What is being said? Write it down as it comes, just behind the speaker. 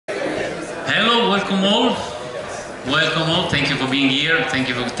welcome all. Welcome all. Thank you for being here. Thank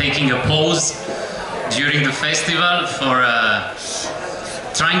you for taking a pause during the festival, for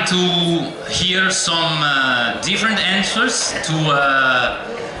trying to hear some different answers to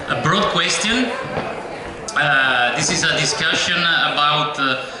a broad question. This is a discussion about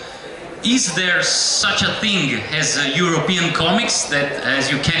is there such a thing as European comics? That, as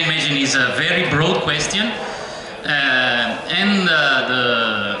you can imagine, is a very broad question. And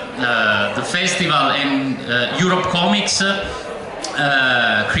the festival and Europe Comics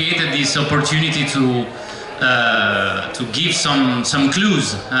created this opportunity to give some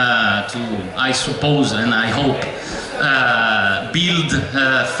clues to, I suppose and I hope, build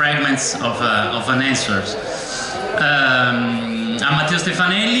fragments of an answer. I'm Matteo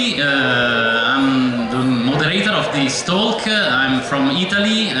Stefanelli. I'm the moderator of this talk. I'm from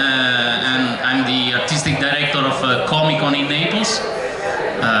Italy, and I'm the artistic director of Comic-Con in Naples,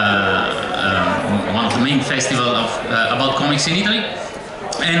 one of the main festivals about comics in Italy.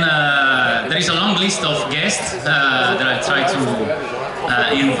 And there is a long list of guests that I try to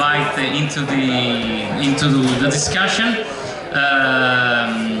invite into the discussion.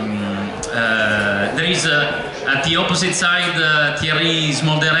 There is at the opposite side Thierry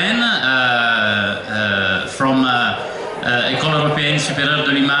Smolderen from École Européenne Supérieure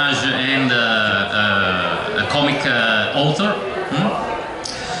de l'Image and a comic author.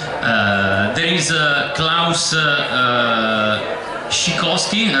 There is Klaus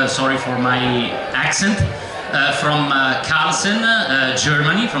Schikowski, sorry for my accent, from Carlsen,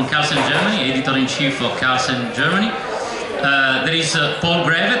 Germany, editor-in-chief of Carlsen, Germany. There is Paul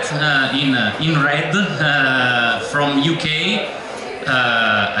Gravett in red from UK,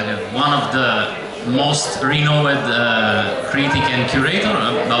 one of the most renowned critic and curator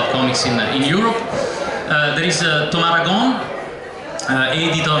about comics in Europe. There is Thomas Aragon,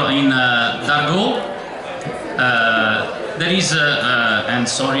 editor in Dargaud. There is, and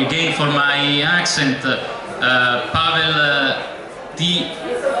sorry again for my accent, Paweł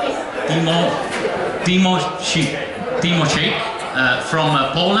Timoczek from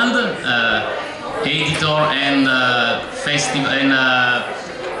Poland, editor and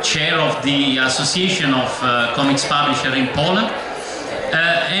chair of the Association of Comics Publishers in Poland.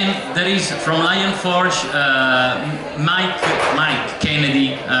 And there is from Lion Forge Mike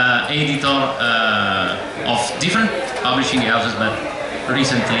Kennedy, editor of different publishing houses, but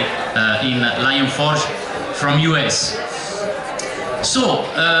recently in Lion Forge from US. So,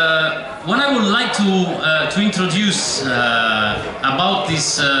 what I would like to introduce about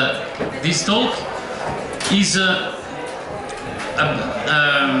this talk is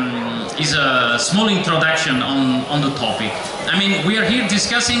a small introduction on the topic. I mean, we are here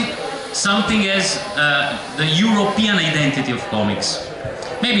discussing something as the European identity of comics.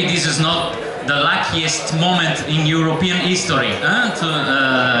 Maybe this is not the luckiest moment in European history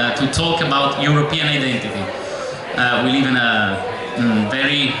to talk about European identity. We live in a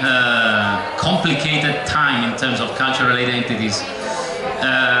very complicated time in terms of cultural identities,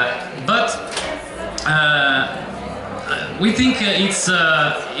 but we think it's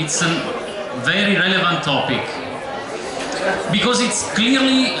a very relevant topic because it's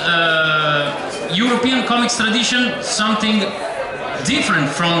clearly European comics tradition, something different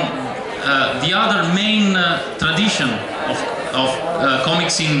from the other main tradition of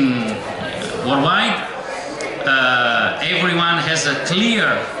comics in worldwide. Everyone has a clear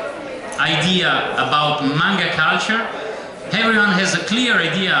idea about manga culture. Everyone has a clear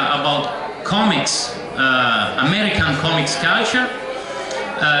idea about comics, American comics culture.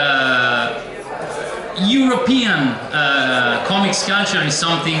 European comics culture is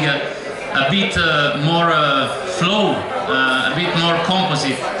something a bit more flow, a bit more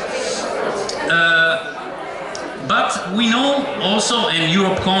composite. But we know also, and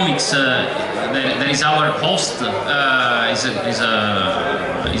Europe Comics, that is our host,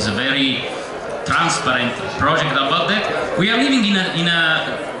 is a very transparent project about that. We are living in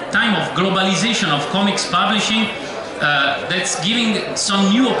a time of globalization of comics publishing that's giving some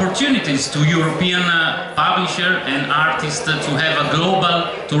new opportunities to European publisher and artists to have a global,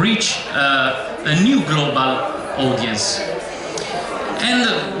 to reach a new global audience. And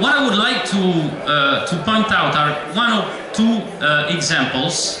what I would like to point out are one or two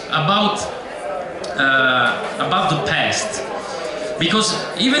examples about the past. Because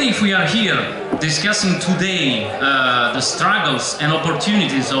even if we are here discussing today the struggles and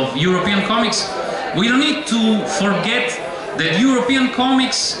opportunities of European comics, we don't need to forget that European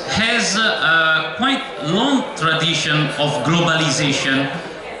comics has a quite long tradition of globalization,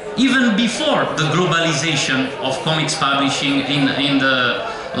 even before the globalization of comics publishing in the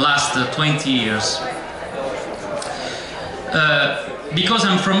last 20 years. Because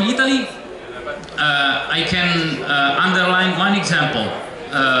I'm from Italy, I can underline one example.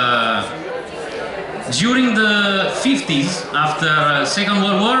 During the 50s, after Second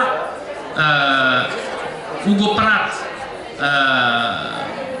World War, Hugo Pratt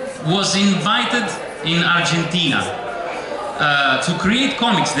was invited in Argentina to create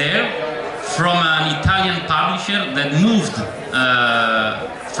comics there from an Italian publisher that moved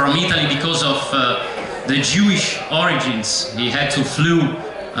from Italy because of the Jewish origins. He had to flee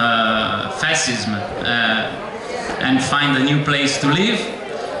fascism and find a new place to live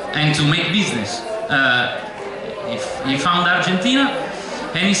and to make business. He found Argentina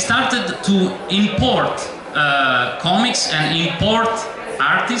and he started to import comics and import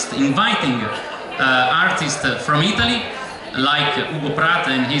artists, inviting artists from Italy like Hugo Pratt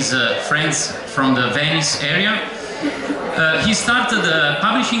and his friends from the Venice area. He started a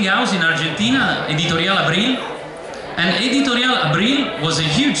publishing house in Argentina, Editorial Abril, and Editorial Abril was a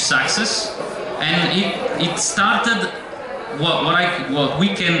huge success, and it started what we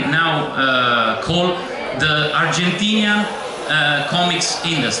can now call the Argentinian comics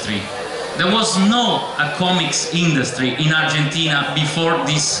industry. There was no comics industry in Argentina before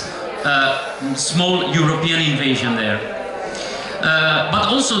this small European invasion there. But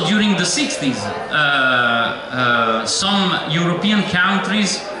also during the 60s, some European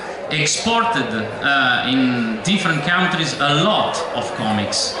countries exported in different countries a lot of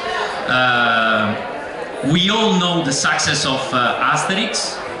comics. We all know the success of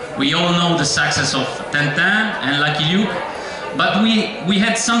Asterix, we all know the success of Tintin and Lucky Luke, but we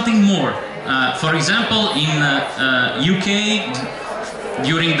had something more. For example, in UK,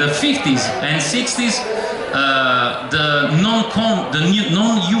 during the 50s and 60s, the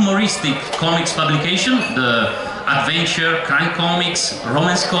non-humoristic comics publication, the adventure, crime comics,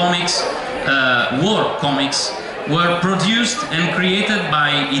 romance comics, war comics, were produced and created by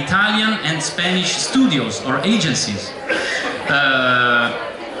Italian and Spanish studios or agencies.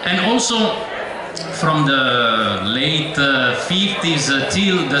 And also from the late 50s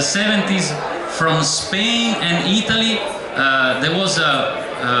till the 70s, from Spain and Italy, there was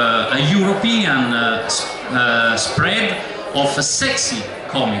a European spread of sexy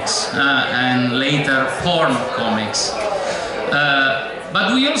comics and later porn comics.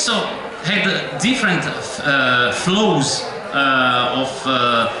 But we also had different flows of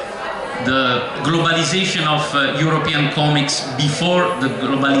the globalization of European comics before the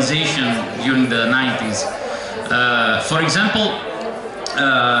globalization during the 90s. For example,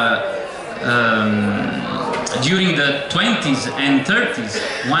 during the 20s and 30s,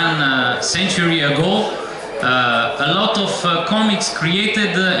 one century ago, a lot of comics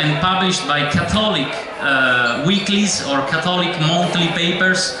created and published by Catholic weeklies or Catholic monthly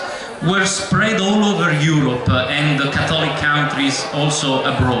papers were spread all over Europe and the Catholic countries also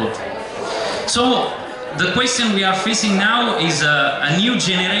abroad. So the question we are facing now is a new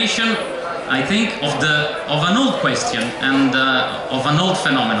generation, I think, of an old question and of an old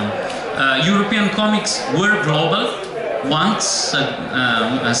phenomenon. European comics were global once,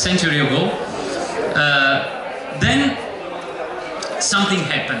 a century ago. Then something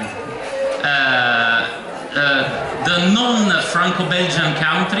happened. The non-Franco-Belgian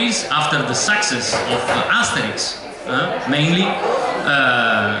countries, after the success of Asterix, mainly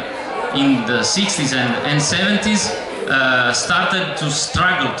in the 60s and 70s, started to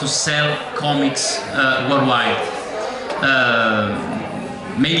struggle to sell comics worldwide.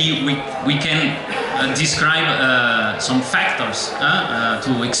 Maybe we can describe some factors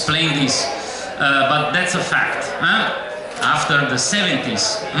to explain this, but that's a fact. After the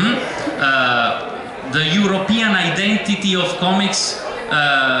 70s, the European identity of comics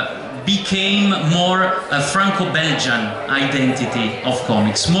became more a Franco-Belgian identity of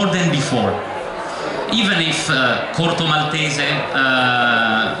comics, more than before. Even if Corto Maltese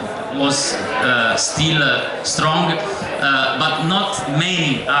was still strong, but not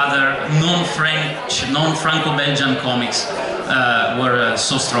many other non-French, non-Franco-Belgian comics were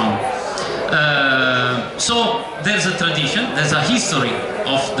so strong. So there's a tradition, there's a history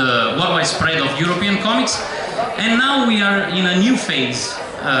of the worldwide spread of European comics, and now we are in a new phase,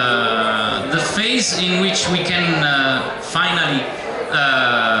 the phase in which we can finally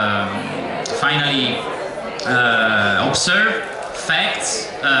observe facts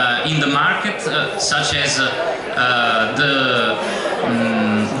in the market, such as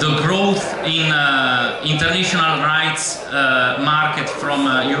the growth in international rights market from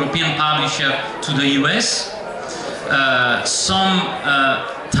European publisher to the US, some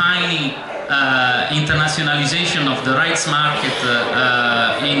tiny internationalization of the rights market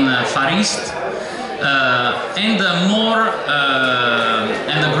in Far East, and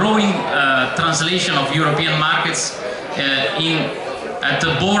a growing translation of European markets at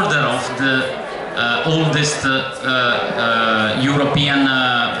the border of the oldest European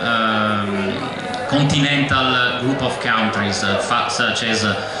continental group of countries, such as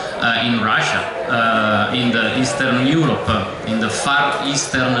in Russia, in the Eastern Europe, in the Far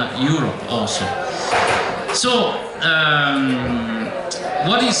Eastern Europe also. So,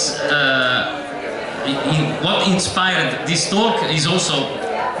 what inspired this talk is also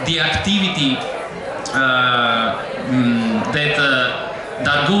the activity that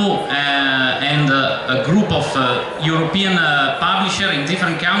Dargaud and a group of European publishers in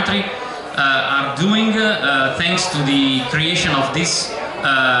different countries are doing, thanks to the creation of this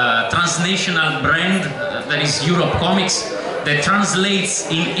transnational brand that is Europe Comics, that translates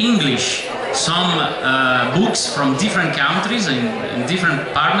in English some books from different countries and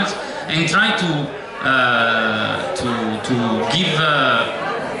different partners, and try to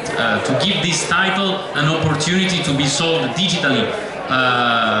give this title an opportunity to be sold digitally,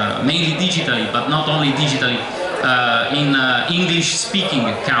 mainly digitally, but not only digitally, in English-speaking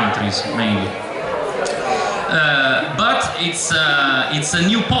countries mainly. But it's a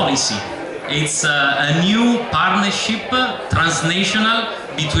new policy. It's a new partnership, transnational,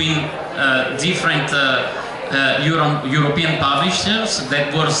 between different European publishers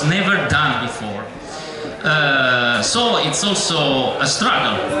that was never done before. So it's also a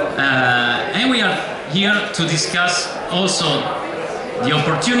struggle, and we are here to discuss also the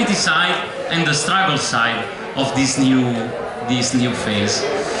opportunity side and the struggle side of this new phase.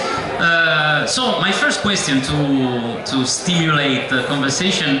 So my first question to stimulate the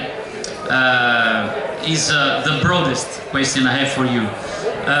conversation is the broadest question I have for you.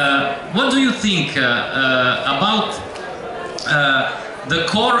 What do you think about the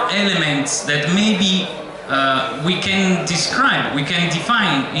core elements that maybe we can describe, we can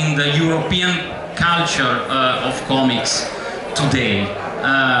define in the European culture of comics today?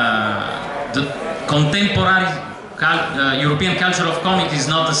 The contemporary European culture of comics is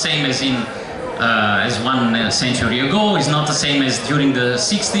not the same as in as 1 century ago, is not the same as during the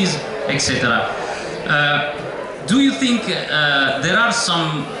 60s, etc. Do you think there are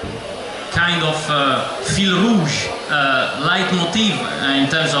some kind of fil rouge, leitmotiv in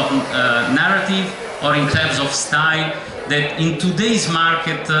terms of narrative or in terms of style that in today's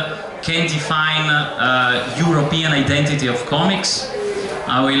market can define European identity of comics?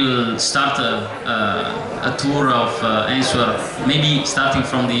 I will start a tour of answer, maybe starting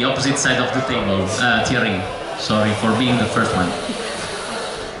from the opposite side of the table. Thierry, sorry for being the first one.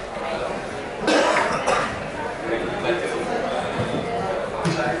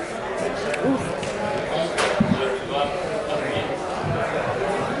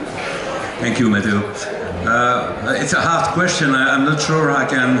 Thank you, Matteo. It's a hard question. I'm not sure I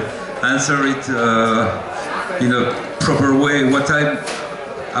can answer it in a proper way. What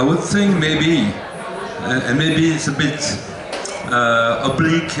I would think maybe, and maybe it's a bit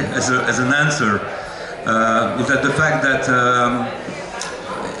oblique as an answer, is that the fact that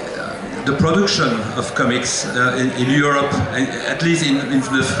the production of comics in Europe, at least in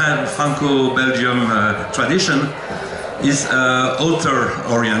the Franco-Belgium tradition, is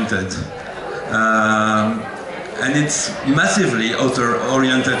author-oriented. And it's massively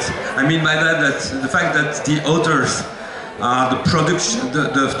author-oriented. I mean by that the fact that the authors are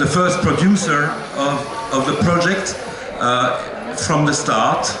the first producer of the project from the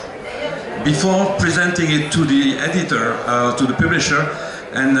start, before presenting it to the editor, to the publisher.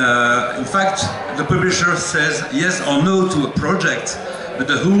 And in fact, the publisher says yes or no to a project, but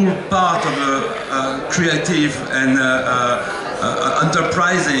the whole part of the creative and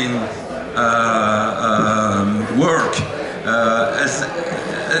enterprising work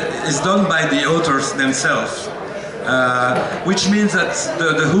is done by the authors themselves, which means that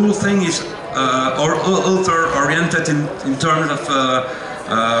the whole thing is author-oriented in terms of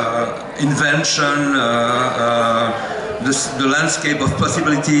invention, the landscape of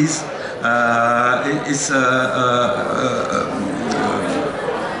possibilities. It's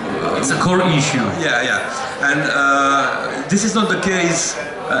a core issue. Yeah. And this is not the case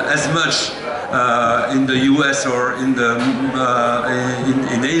as much in the US or in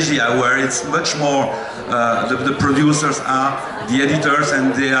Asia, where it's much more the producers are the editors,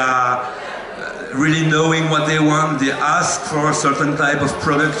 and they are really knowing what they want. They ask for a certain type of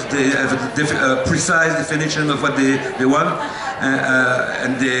product. They have a precise definition of what they want,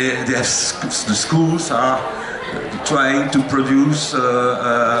 and they have the schools are trying to produce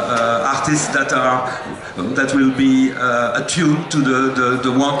artists that will be attuned to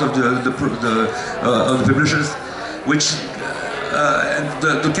the want of the publishers, which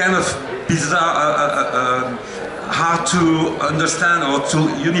the kind of bizarre, hard to understand or to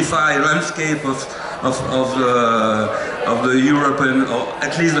unify landscape of the European, or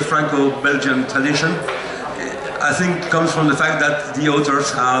at least the Franco-Belgian tradition, I think comes from the fact that the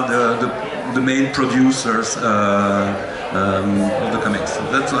authors are the main producers of the comics.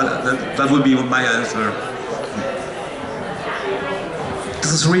 That would be my answer.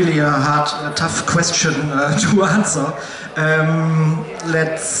 This is really a tough question to answer.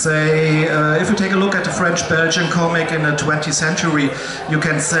 Let's say, if you take a look at the French-Belgian comic in the 20th century, you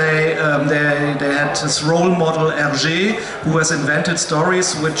can say they had this role model Hergé, who has invented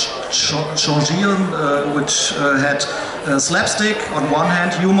stories which had slapstick on one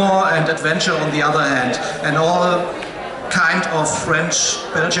hand, humor and adventure on the other hand, and all kind of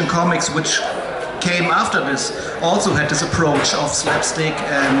French-Belgian comics which came after this also had this approach of slapstick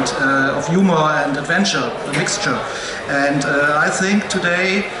and of humor and adventure, a mixture. And I think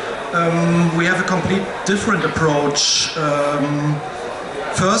today we have a complete different approach.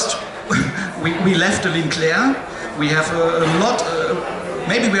 First, we left the Linclair. We have a lot,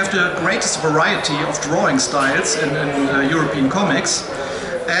 maybe we have the greatest variety of drawing styles in European comics,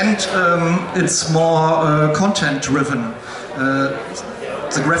 and it's more content driven.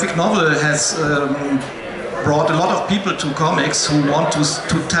 The graphic novel has brought a lot of people to comics who want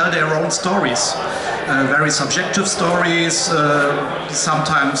to tell their own stories. Very subjective stories,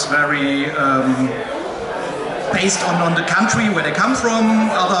 sometimes very based on the country where they come from.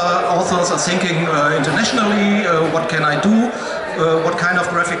 Other authors are thinking internationally, what can I do? What kind of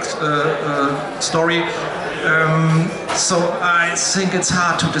graphic story? So I think it's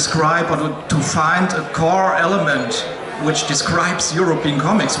hard to describe or to find a core element which describes European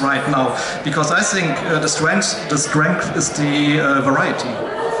comics right now, because I think the strength is the variety.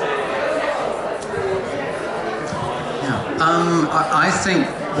 I think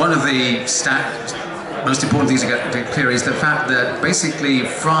one of the most important things to get clear is the fact that basically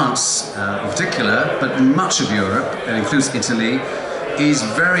France in particular, but much of Europe, and includes Italy, is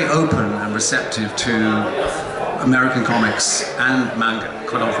very open and receptive to American comics and manga,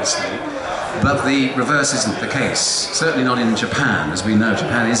 quite obviously. But the reverse isn't the case. Certainly not in Japan, as we know.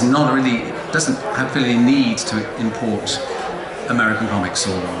 Japan is not really, doesn't have really need to import American comics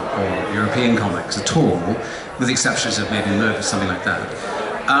or European comics at all, with the exceptions of maybe Merv or something like that.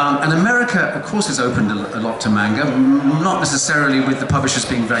 And America, of course, has opened a lot to manga, not necessarily with the publishers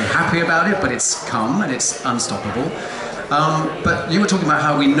being very happy about it, but it's come and it's unstoppable. But you were talking about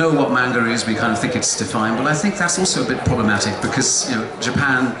how we know what manga is, we kind of think it's defined. Well, I think that's also a bit problematic because, you know,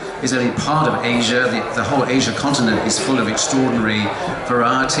 Japan is only part of Asia. The whole Asia continent is full of extraordinary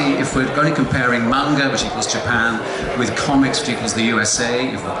variety. If we're only comparing manga, which equals Japan, with comics, which equals the USA,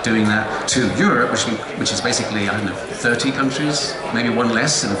 if we're doing that, to Europe, which is basically, I don't know, 30 countries, maybe one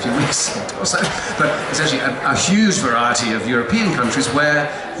less in a few weeks or so. But it's actually a huge variety of European countries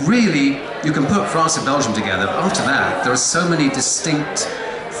where really you can put France and Belgium together, but after that there are so many distinct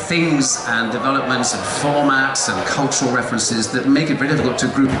things and developments and formats and cultural references that make it very difficult to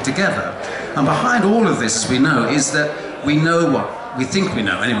group it together. And behind all of this, as we know, is that we know we think we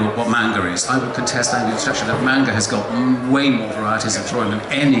know anyway what manga is. I would contest that manga has got way more varieties of drawing than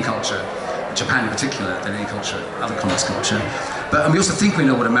any culture, Japan in particular, than any culture, other comics culture. But we also think we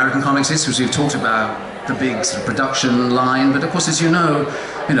know what American comics is, because we've talked about the big sort of production line, but of course, as you know,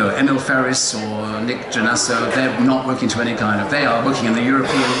 Emil Ferris or Nick Gianasso, they're not working to any kind of, they are working in the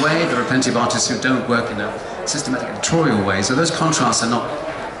European way. There are plenty of artists who don't work in a systematic editorial way, so those contrasts are not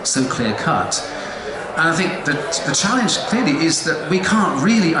so clear cut. And I think that the challenge clearly is that we can't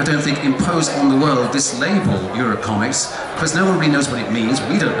really, I don't think, impose on the world this label, Europe Comics, because no one really knows what it means,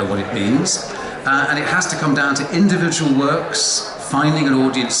 we don't know what it means, and it has to come down to individual works, finding an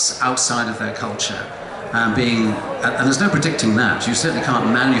audience outside of their culture. And there's no predicting that. You certainly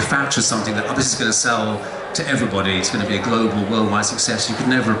can't manufacture something that, oh, this is going to sell to everybody, it's going to be a global, worldwide success. You could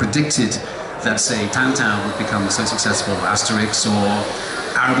never have predicted that, say, Tintin would become so successful, or Asterix, or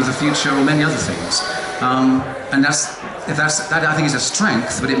Arab of the Future, or many other things. And that I think is a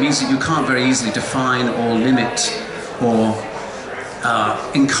strength, but it means that you can't very easily define or limit or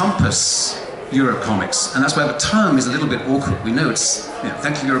encompass Europe Comics. And that's where the term is a little bit awkward. We know it's,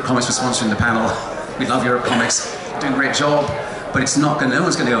 thank you Europe Comics for sponsoring the panel. We love Europe Comics, doing a great job. but it's not going. No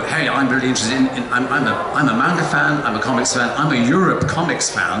one's going to go, hey, I'm really interested in I'm a manga fan, I'm a comics fan, I'm a Europe comics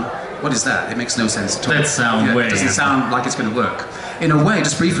fan. What is that? It makes no sense at all. That sounds It doesn't sound like it's going to work. In a way,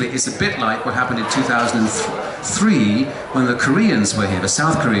 just briefly, it's a bit like what happened in 2003 when the Koreans were here, the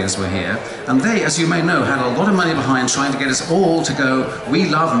South Koreans were here, and they, as you may know, had a lot of money behind trying to get us all to go, we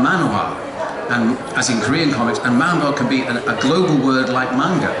love manhwa, and as in Korean comics, and manhwa can be a global word like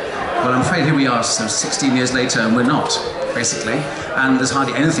manga. Well, I'm afraid here we are, so 16 years later, and we're not, basically, and there's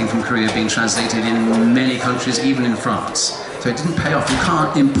hardly anything from Korea being translated in many countries, even in France. So it didn't pay off. You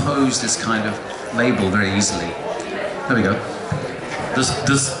can't impose this kind of label very easily. There we go. The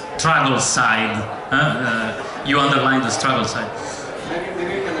struggle side. You underline the struggle side.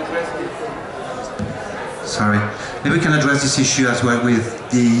 Sorry. Maybe we can address this issue as well with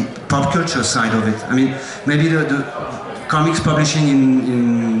the pop culture side of it. I mean, maybe the comics publishing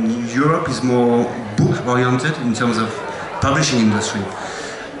in Europe is more book-oriented in terms of publishing industry.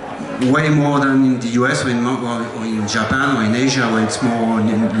 Way more than in the US or in Japan or in Asia, where it's more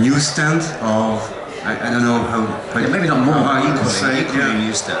newsstand or I don't know how. Yeah, maybe not more. Equally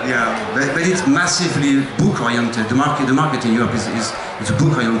newsstand. Yeah, but it's massively book-oriented. The market in Europe is a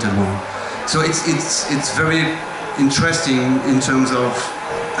book-oriented one. So it's very interesting in terms of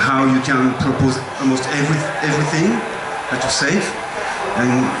how you can propose almost everything that you save,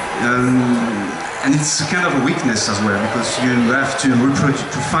 and it's a kind of a weakness as well, because you have to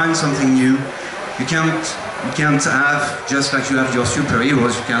find something new. You can't have, just like you have your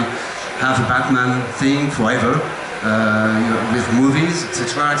superheroes, you can have a Batman thing forever, with movies,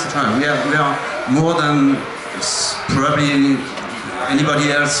 etc., etc. We are more than probably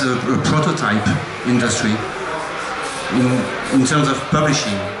anybody else a prototype industry in terms of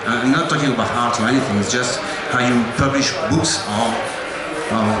publishing. I'm not talking about art or anything, it's just how you publish books or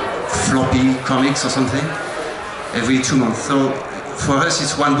floppy comics or something every 2 months. So for us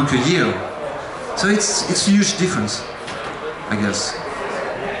it's one book a year. So it's a huge difference, I guess.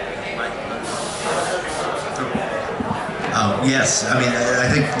 Yes, I mean, I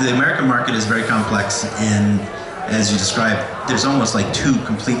think the American market is very complex in, as you described, there's almost like two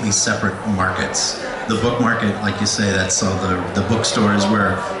completely separate markets. The book market, like you say, that's all the bookstores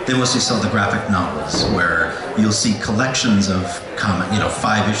where they mostly sell the graphic novels, where you'll see collections of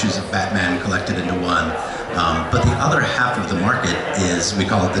 5 issues of Batman collected into one. But the other half of the market is, we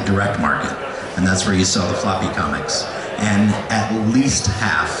call it the direct market, and that's where you sell the floppy comics. And at least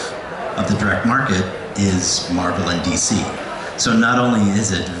half of the direct market is Marvel and DC. So not only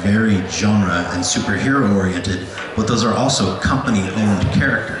is it very genre and superhero oriented, but those are also company-owned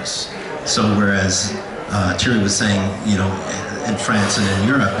characters. So whereas Thierry was saying, in France and in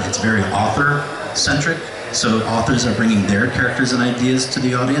Europe, it's very author-centric. So authors are bringing their characters and ideas to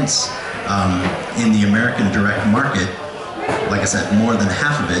the audience. In the American direct market, like I said, more than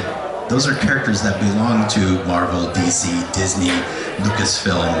half of it, those are characters that belong to Marvel, DC, Disney,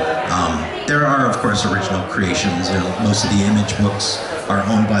 Lucasfilm. There are, of course, original creations. Most of the Image books are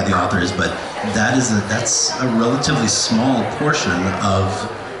owned by the authors, but that's a relatively small portion of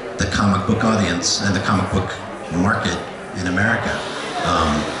the comic book audience and the comic book market in America.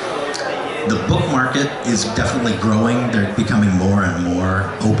 The book market is definitely growing. They're becoming more and more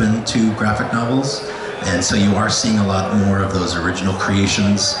open to graphic novels. And so you are seeing a lot more of those original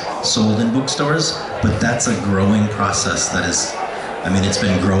creations sold in bookstores, but that's a growing process that is, it's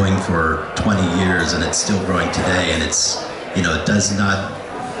been growing for 20 years and it's still growing today, and it's, it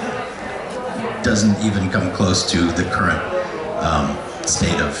doesn't even come close to the current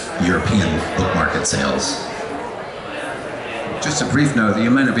state of European book market sales. Just a brief note that you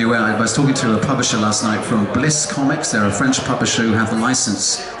may not be aware, I was talking to a publisher last night from Bliss Comics. They're a French publisher who have the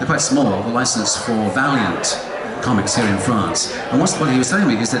license, they're quite small, the license for Valiant Comics here in France. And what he was telling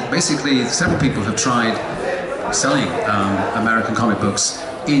me is that basically several people have tried selling American comic books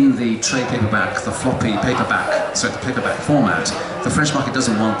in the trade paperback, the floppy paperback, the paperback format. The French market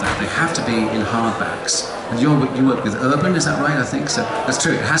doesn't want that. They have to be in hardbacks. And you work with Urban, is that right, I think? So that's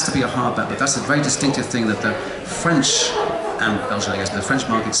true, it has to be a hardback, but that's a very distinctive thing that the French, and Belgium I guess, but the French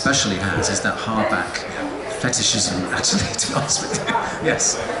market especially has, is that hardback fetishism, actually, to be honest with you.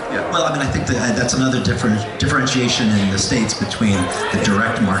 Yes. Yeah. Well, I think that's another differentiation in the States between the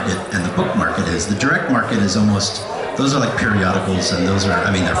direct market and the book market is. The direct market is almost, those are like periodicals, and those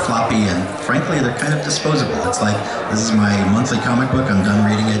are, they're floppy, and frankly, they're kind of disposable. It's like, this is my monthly comic book, I'm done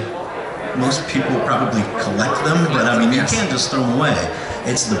reading it. Most people probably collect them, but you can't just throw them away.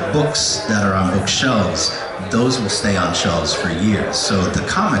 It's the books that are on bookshelves, those will stay on shelves for years. So the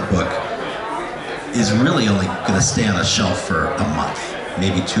comic book is really only going to stay on a shelf for a month,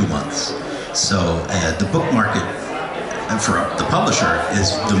 maybe 2 months. So the book market, for the publisher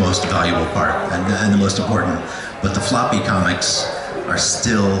is the most valuable part and the most important. But the floppy comics are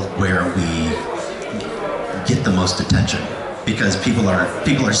still where we get the most attention, because people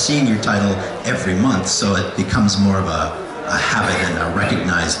are seeing your title every month, so it becomes more of a habit and a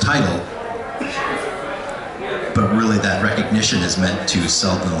recognized title. But really, that recognition is meant to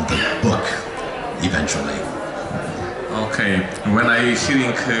sell them the book eventually. Okay, when I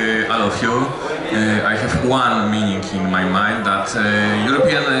hearing all of you, I have one meaning in my mind, that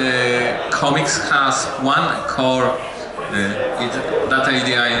European comics has one core, that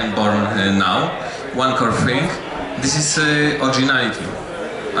idea I am born now, one core thing. This is originality.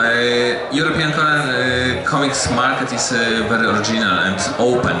 European comics market is very original and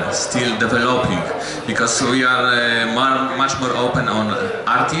open, still developing, because we are much more open on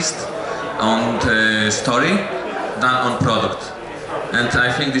artist, on the story, than on product. And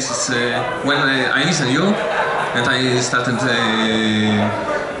I think this is when I listen to you and I started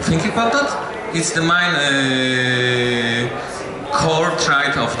thinking about that. It's the main core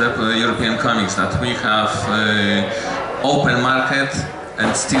trait of the European comics, that we have open market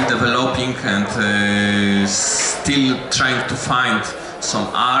and still developing and still trying to find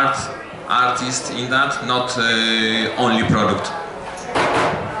some artist in that, not only product.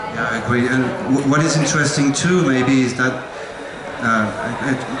 Yeah, I agree. And what is interesting too, maybe, is that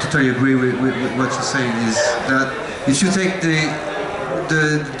I totally agree with what you're saying, is that if you take the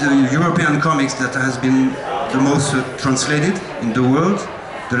European comics that has been the most translated in the world,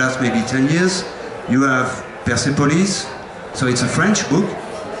 the last maybe 10 years, you have Persepolis, so it's a French book,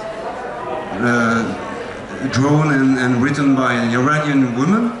 drawn and written by an Iranian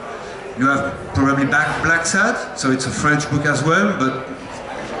woman. You have probably Black Sad, so it's a French book as well, but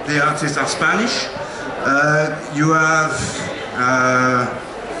the artists are Spanish. You have,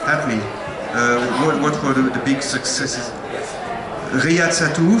 help me, what were the big successes? Riyad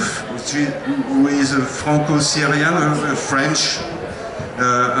Satouf, who is a Franco-Syrian, a French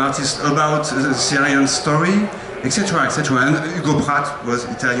artist about the Syrian story, etc., etc. And Hugo Pratt was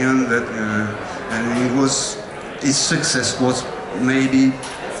Italian, and his success was maybe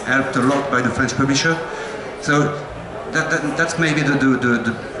helped a lot by the French publisher. So that's maybe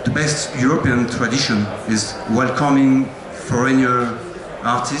the best European tradition, is welcoming foreigner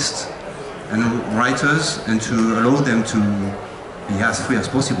artists and writers, and to allow them to be as free as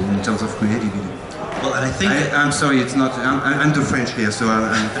possible in terms of creativity. Well, and I think I'm sorry, it's not. I'm the French here, so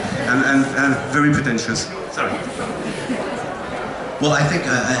I'm very pretentious. Sorry. Well, I think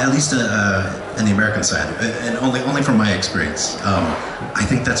at least on the American side, and only from my experience, I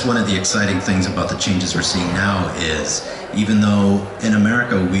think that's one of the exciting things about the changes we're seeing now is, even though in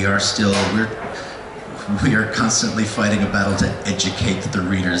America we are constantly fighting a battle to educate the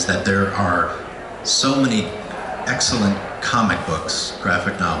readers that there are so many excellent comic books,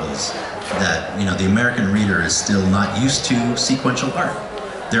 graphic novels, that the American reader is still not used to sequential art.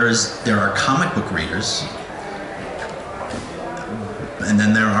 There are comic book readers, and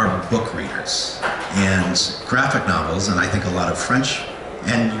then there are book readers. And graphic novels, and I think a lot of French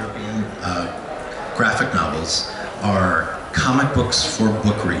and European graphic novels, are comic books for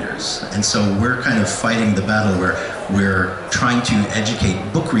book readers. And so we're kind of fighting the battle where we're trying to educate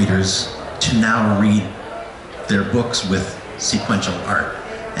book readers to now read their books with sequential art.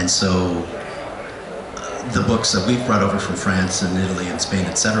 And so the books that we've brought over from France and Italy and Spain,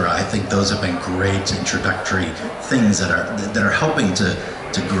 etc., I think those have been great introductory things that are helping to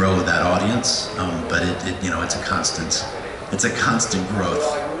grow that audience. But it's a constant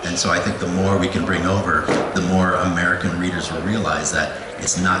growth. And so I think the more we can bring over, the more American readers will realize that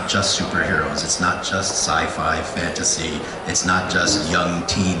it's not just superheroes, it's not just sci-fi, fantasy, it's not just young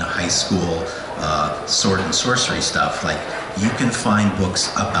teen, high school, sword and sorcery stuff. Like, you can find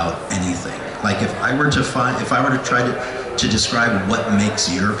books about anything. Like, if I were to try to describe what makes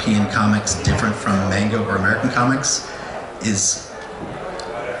European comics different from manga or American comics, is,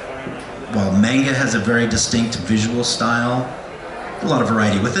 while manga has a very distinct visual style, a lot of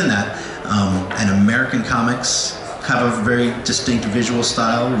variety within that, and American comics have a very distinct visual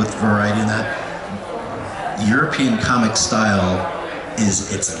style with variety in that. European comic style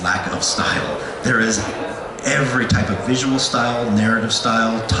is its lack of style. There is every type of visual style, narrative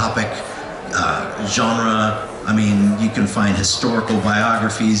style, topic, genre. I mean, you can find historical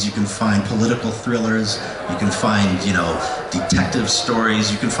biographies, you can find political thrillers, you can find, detective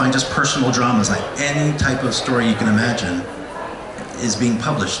stories, you can find just personal dramas. Like, any type of story you can imagine is being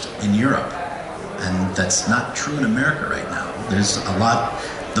published in Europe. And that's not true in America right now. There's a lot,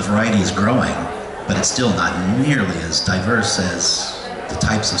 the variety is growing, but it's still not nearly as diverse as the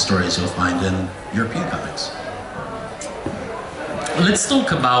types of stories you'll find in European comics. let's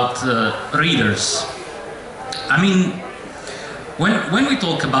talk about readers. I mean, when we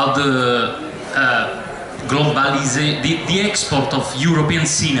talk about the the export of European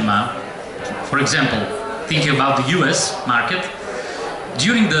cinema, for example, thinking about the US market,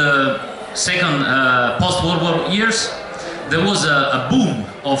 during the second post-World War years, there was a boom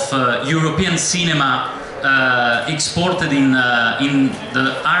of European cinema exported in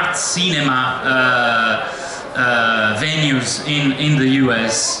the art cinema venues in the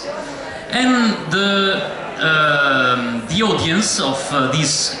US, and the audience of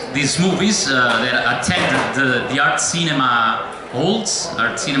these movies that attended the art cinema halls,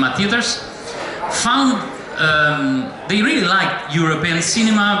 art cinema theaters, found they really liked European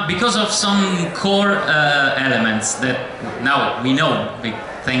cinema because of some core elements that now we know,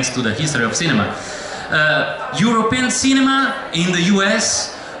 thanks to the history of cinema. European cinema in the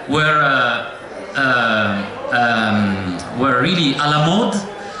US were really à la mode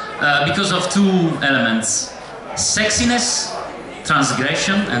because of two elements: sexiness,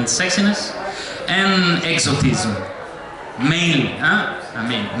 transgression and sexiness, and exotism, mainly.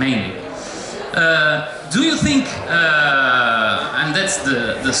 Mainly. Do you think, and that's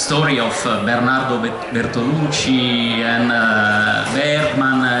the story of Bernardo Bertolucci and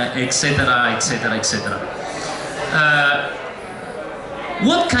Bergman, etc., etc., etc.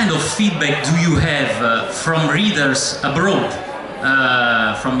 What kind of feedback do you have from readers abroad,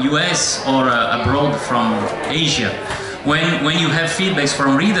 from US or abroad from Asia, when you have feedbacks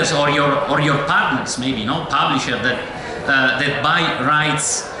from readers or your partners, maybe, no, publisher that buy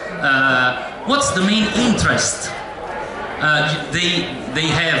rights? What's the main interest they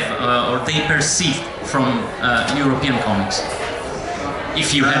have or they perceive from European comics?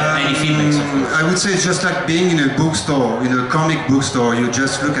 If you have any feedbacks. I would say it's just like being in a bookstore, in a comic bookstore, you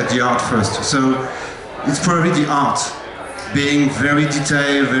just look at the art first. So it's probably the art, being very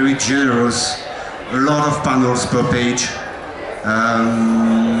detailed, very generous, a lot of panels per page.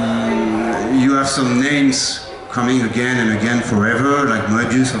 You have some names coming again and again forever, like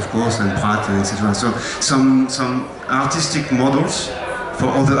Moebius, of course, and Pratt, etc. So some artistic models for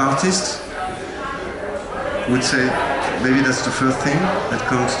other artists. Would say maybe that's the first thing that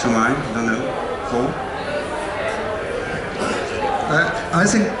comes to mind. I don't know. Paul? I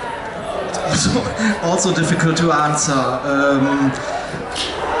think it's also difficult to answer.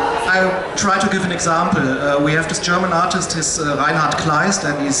 I try to give an example. We have this German artist, his Reinhard Kleist,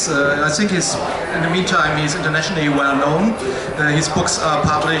 and he's, I think he's, in the meantime, he's internationally well known. His books are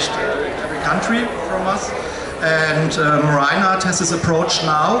published in every country from us. And Reinhard has his approach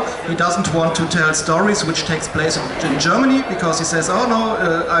now. He doesn't want to tell stories which takes place in Germany, because he says, oh no,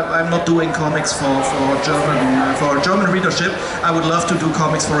 I'm not doing comics for German readership. I would love to do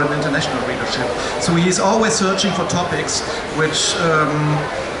comics for an international readership. So he's always searching for topics which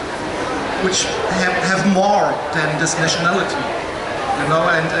have more than this nationality, you know,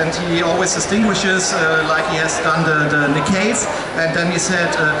 and he always distinguishes, like he has done the Nick Cave, and then he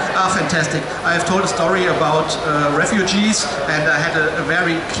said, fantastic, I have told a story about refugees, and I had a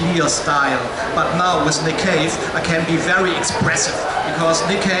very clear style, but now with Nick Cave I can be very expressive, because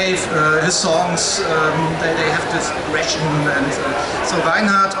Nick Cave, his songs, they have this aggression, and so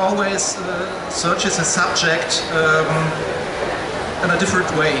Reinhard always searches a subject in a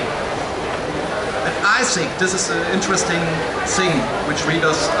different way. And I think this is an interesting thing which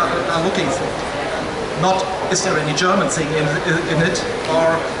readers are looking for. Not, is there any German thing in it,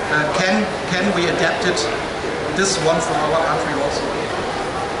 or can we adapt it, this one for our country also?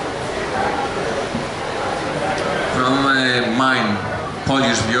 From my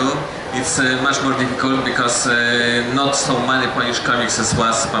Polish view, it's much more difficult because not so many Polish comics as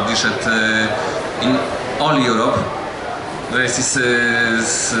was published in all Europe. There is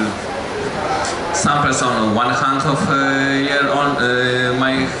samples on one hand of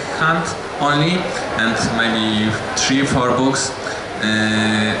my hand only, and maybe 3-4 books,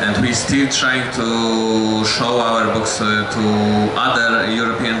 and we still trying to show our books to other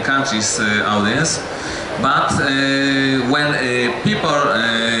European countries audience. But when people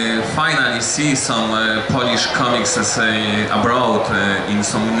finally see some Polish comics abroad in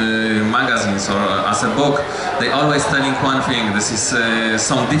some magazines or as a book, they always telling one thing: this is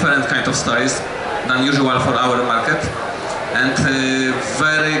some different kind of stories than usual for our market, and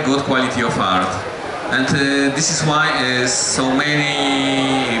very good quality of art. And this is why so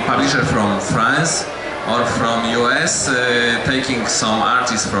many publishers from France or from US taking some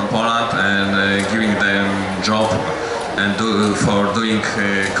artists from Poland and giving them job and for doing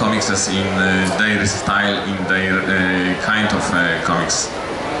comics in their style, in their kind of comics.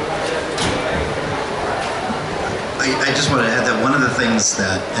 I just want to add that one of the things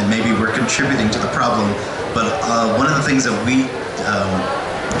that, and maybe we're contributing to the problem, but one of the things that we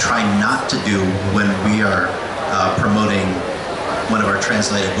try not to do when we are promoting one of our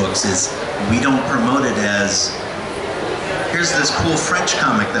translated books is we don't promote it as, here's this cool French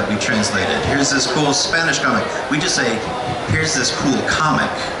comic that we translated, here's this cool Spanish comic. We just say, here's this cool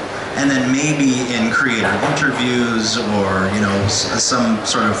comic. And then maybe in creator interviews or, you know, some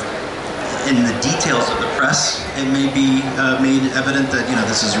sort of, in the details of the press, it may be made evident that, you know,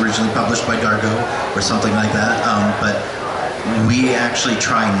 this is originally published by Dargo or something like that. But we actually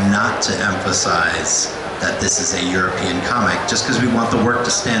try not to emphasize that this is a European comic, just because we want the work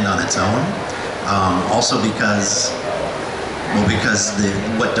to stand on its own. Also because, well, because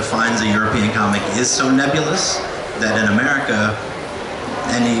what defines a European comic is so nebulous that in America,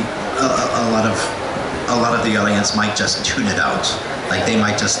 a lot of the audience might just tune it out. Like they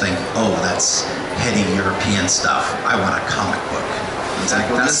might just think, oh, that's heady European stuff. I want a comic book.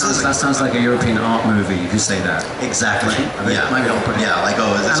 Exactly. That sounds like a European art movie if you say that. Exactly. Yeah. Maybe I'll put it. Yeah. Like,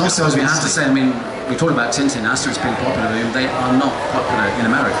 oh. And also, as we have to say, I mean, we talked about Tintin, Asterix being popular. I mean, they are not popular in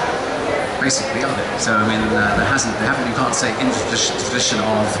America. Basically, are they? So I mean, you can't say in the tradition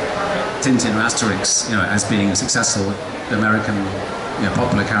of Tintin or Asterix, you know, as being successful American, you know,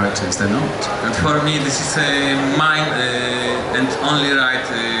 popular characters. They're not. And for me, this is mine and only right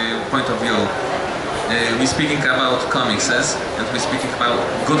point of view. We're speaking about comicses, and we're speaking about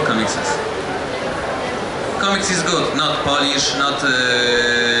good comicses. Comics is good, not Polish, not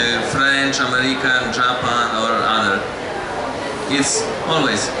French, American, Japan, or other. It's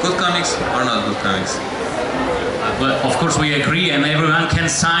always good comics or not good comics. But of course we agree, and everyone can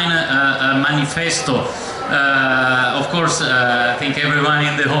sign a manifesto. Of course, I think everyone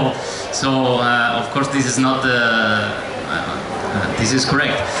in the hall. So of course this is not this is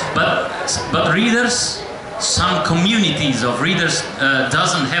correct. But readers, some communities of readers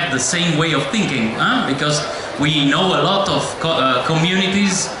doesn't have the same way of thinking, because we know a lot of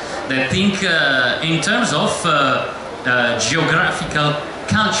communities that think in terms of geographical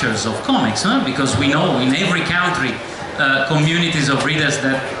cultures of comics, because we know in every country communities of readers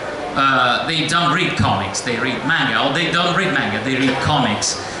that they don't read comics, they read manga, or they don't read manga, they read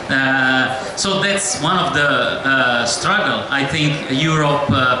comics. So that's one of the struggle I think Europe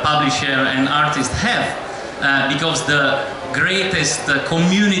publisher and artists have, because the greatest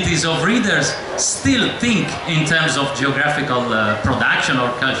communities of readers still think in terms of geographical production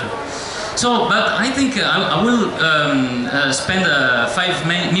or culture. So, but I think I will spend 5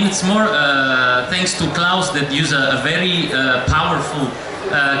 minutes more thanks to Klaus that used a very powerful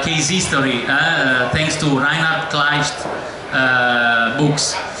case history, thanks to Reinhard Kleist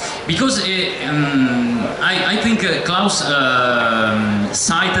books. Because I think Klaus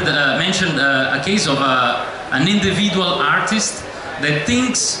mentioned a case of an individual artist that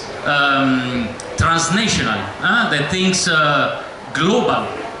thinks transnational, that thinks global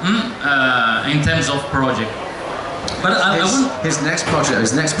in terms of project. But his next project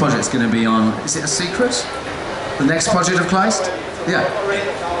is going to be on. Is it a secret? The next project of Kleist? Yeah.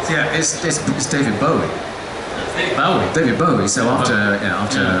 Yeah. It's David Bowie. David Bowie. So after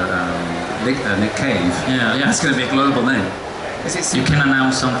Nick Cave, yeah, it's going to be a global name. You can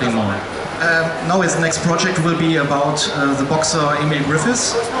announce something more. No, his next project will be about the boxer Emil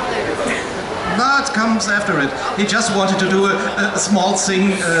Griffiths. No, it comes after it. He just wanted to do a small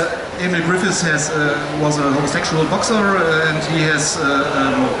thing. Emil Griffiths was a homosexual boxer, and he has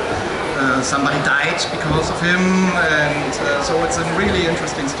somebody died because of him, and so it's a really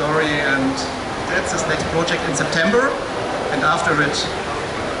interesting story. And that's his next project in September, and after it.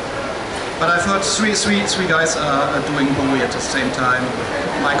 But I've heard three guys are doing Bowie at the same time.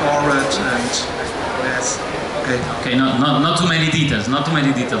 Mike Orred and yes. Okay, not too many details. Not too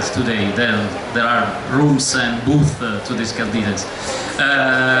many details today. There are rooms and booths to discuss details.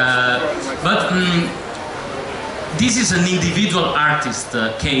 But this is an individual artist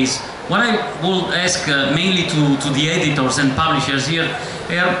case. What I will ask mainly to the editors and publishers here,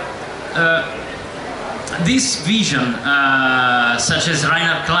 this vision, such as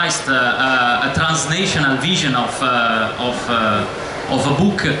Reinhard Kleist, a transnational vision of a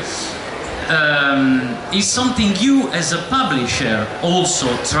book, is something you as a publisher also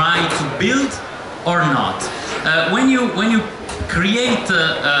try to build or not? When you create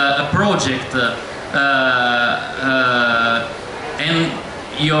a project and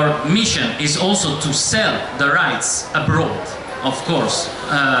your mission is also to sell the rights abroad, of course,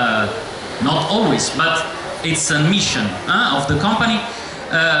 not always, but it's a mission of the company.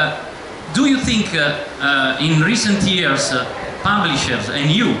 Do you think in recent years publishers and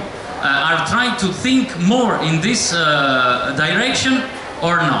you are trying to think more in this direction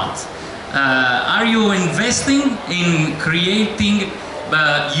or not? Are you investing in creating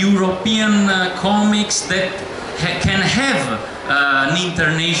European comics that can have an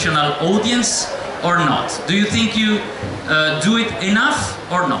international audience or not? Do you think you do it enough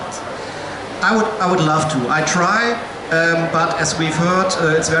or not? I would love to. I try, but as we've heard,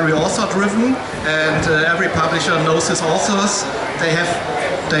 it's very author-driven, and every publisher knows his authors.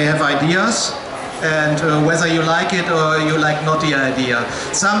 They have ideas, and whether you like it or you like not the idea.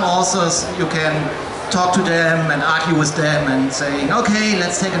 Some authors, you can talk to them and argue with them and saying, okay,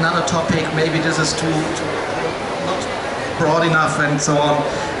 let's take another topic, maybe this is too not broad enough, and so on.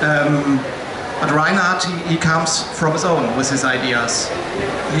 But Reinhard, he comes from his own with his ideas.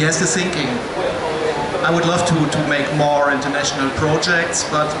 He has the thinking. I would love to make more international projects,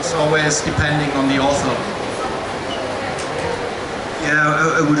 but it's always depending on the author.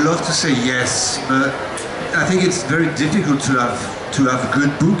 Yeah, I would love to say yes, but I think it's very difficult to have a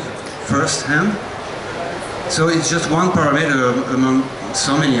good book first hand. So it's just one parameter among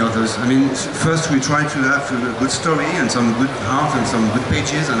so many others. I mean, first we try to have a good story and some good art and some good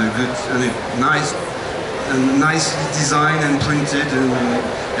pages and a nice design and printed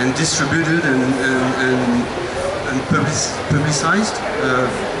and distributed and publicized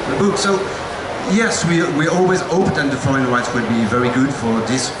book. So yes, we always hoped that the foreign rights would be very good for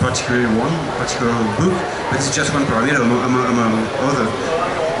this particular book, but it's just one parameter among others.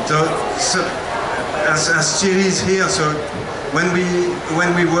 So as Thierry is here, so when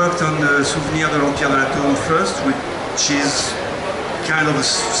we worked on the Souvenir de l'Empire de l'Atome first, which is kind of a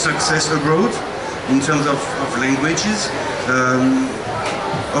success abroad in terms of languages,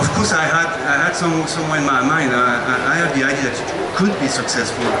 of course I had somewhere in my mind, I had the idea that it could be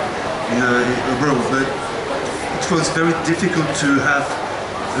successful abroad, but it was very difficult to have,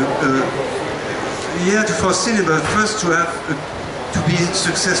 for cinema, first to be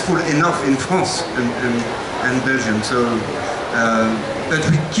successful enough in France and Belgium. So, but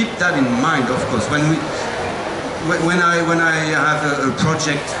we keep that in mind, of course. When I have a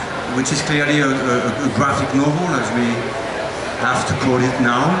project which is clearly a graphic novel, as we have to call it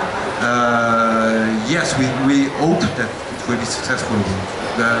now, yes, we hope that it will be successful.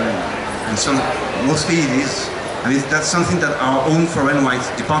 And so mostly it is. I mean, that's something that our own foreign rights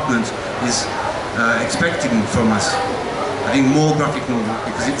department is expecting from us. Having more graphic novels,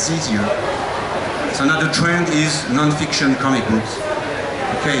 because it's easier. So another trend is non-fiction comic books.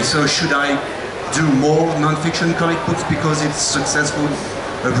 Okay, so should I do more non-fiction comic books because it's successful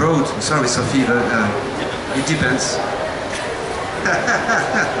abroad? Sorry, Sophie, but it depends.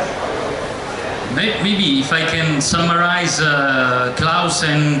 Maybe if I can summarize Klaus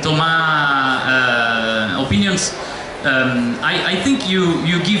and Thomas' opinions, I think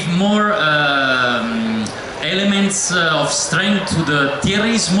you give more elements of strength to the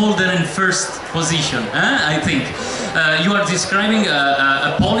Thierry's modern first position. I think you are describing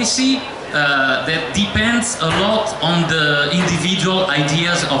a policy that depends a lot on the individual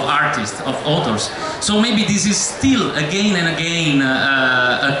ideas of artists, of authors. So maybe this is still again and again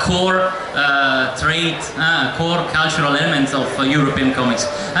a core trait, a core cultural element of European comics.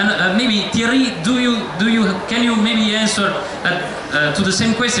 And maybe Thierry, can you maybe answer to the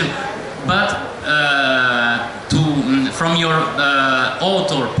same question, but from your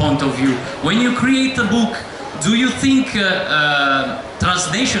author point of view? When you create a book, do you think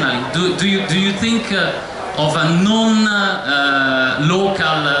transnationally? Do you think of a non-local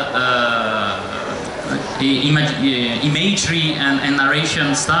imagery and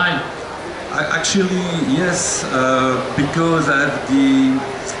narration style? Actually, yes, because I have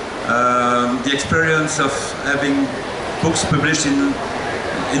the experience of having books published in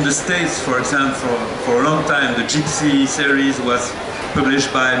the States, for example, for a long time. The Gypsy series was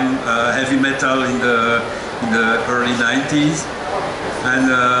published by Heavy Metal in the early 90s,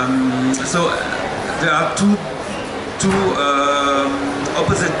 and so there are two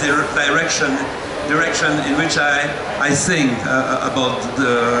opposite direction in which I think about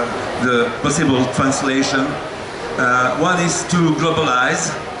the possible translation. One is to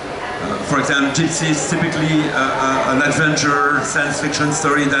globalize. For example, Gypsy is typically an adventure science fiction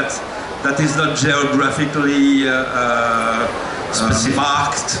story that is not geographically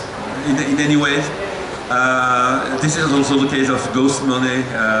marked in any way. This is also the case of Ghost Money,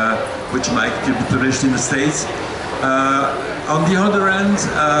 which might be published in the States. On the other hand,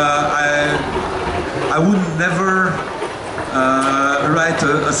 I would never write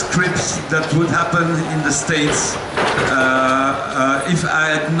a script that would happen in the States if I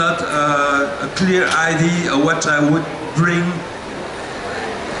had not a clear idea of what I would bring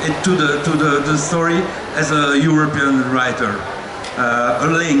the story as a European writer, a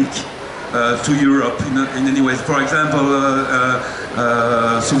link to Europe in any way. For example,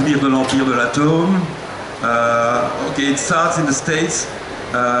 Souvenir de l'Empire de l'Atome. Okay, it starts in the States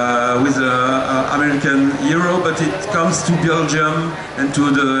with an American hero, but it comes to Belgium and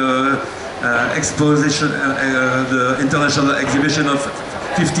to the exposition, the international exhibition of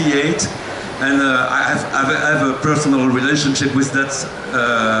 '58, and I have a personal relationship with that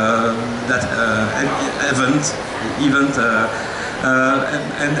event.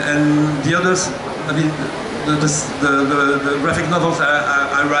 And the others, I mean, the graphic novels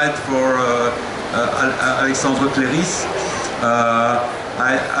I write for Alexandre Cléris.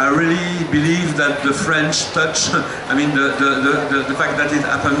 I really believe that the French touch, I mean the fact that it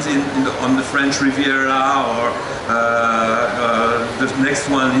happens on the French Riviera, or the next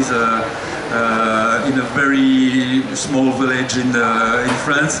one is in a very small village in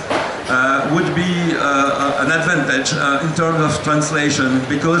France, would be an advantage in terms of translation,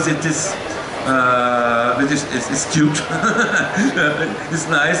 because it is it's cute, it's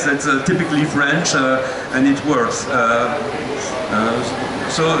nice, it's typically French, and it works.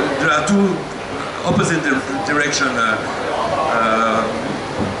 So there are two opposite directions,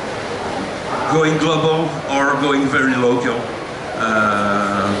 going global or going very local.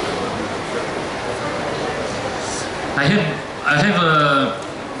 I have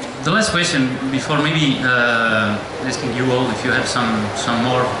the last question before maybe asking you all if you have some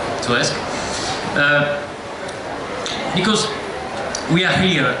more to ask. Because we are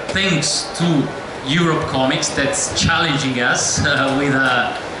here thanks to Europe Comics that's challenging us with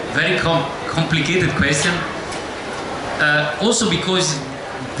a very complicated question. Also because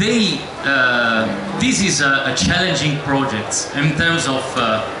this is a challenging project in terms of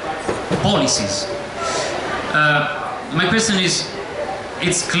policies. My question is,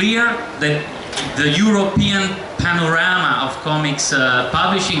 it's clear that the European panorama of comics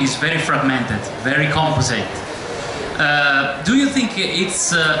publishing is very fragmented, very composite. Do you think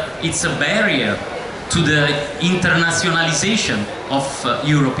it's a barrier to the internationalization of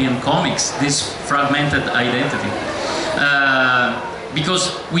European comics, this fragmented identity?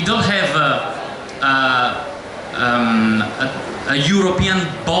 Because we don't have a European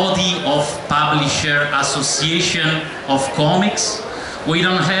body of publisher association of comics. We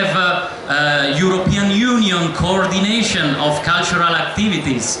don't have a European Union coordination of cultural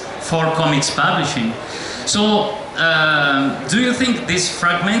activities for comics publishing. So, do you think this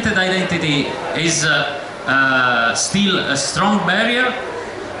fragmented identity is still a strong barrier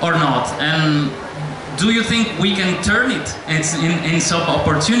or not? And do you think we can turn it in some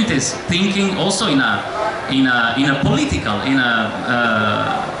opportunities, thinking also in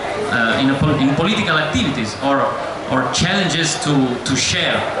political activities or challenges to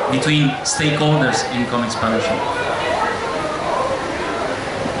share between stakeholders in comics publishing?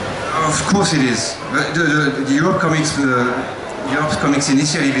 Of course it is. The Europe Comics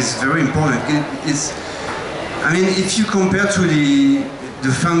initiative is very important. I mean, if you compare to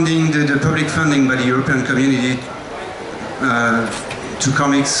the funding, the public funding by the European community to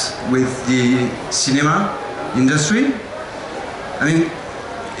comics with the cinema industry, I mean,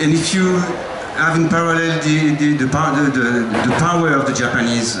 and if you have in parallel the power of the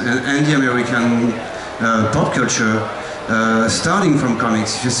Japanese and the American pop culture, starting from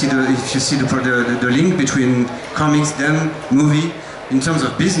comics, if you see the link between comics then movie in terms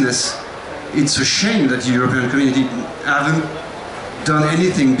of business, it's a shame that the European community haven't done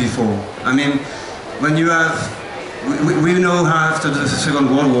anything before. I mean, when you have, we know how after the Second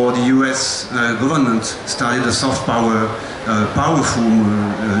World War the US government started a soft power, powerful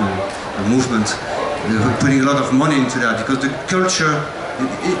movement, putting a lot of money into that, because the culture,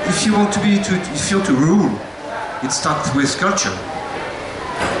 if you want to rule, it starts with culture.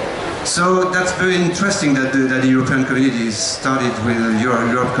 So that's very interesting that the European community started with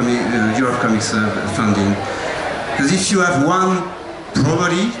Europe Comics funding. Because if you have one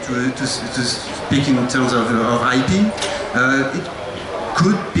property, to speak in terms of IP, it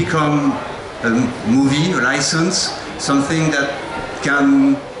could become a movie, a license, something that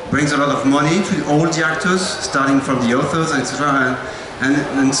can brings a lot of money to all the actors, starting from the authors, etc.,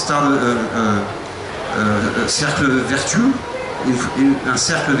 and start a cercle vertueux, un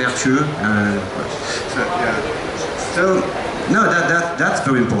cercle vertueux. So no, that's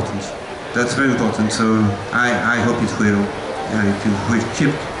very important. That's very important. So I hope it will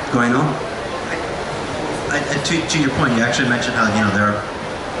keep going on. To your point, you actually mentioned how there are.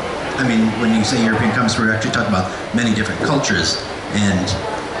 I mean, when you say European comics, we're actually talking about many different cultures, and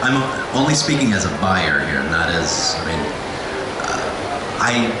I'm only speaking as a buyer here, not as, I mean,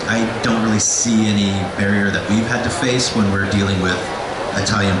 I don't really see any barrier that we've had to face when we're dealing with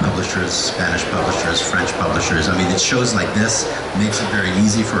Italian publishers, Spanish publishers, French publishers. I mean, it shows like this makes it very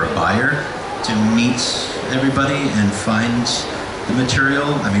easy for a buyer to meet everybody and find the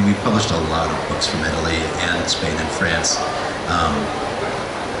material. I mean, we've published a lot of books from Italy and Spain and France,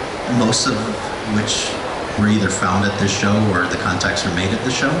 most of which were either found at this show or the contacts were made at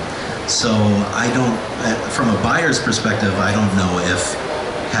the show. So I don't, from a buyer's perspective, I don't know if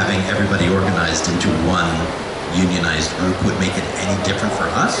having everybody organized into one unionized group would make it any different for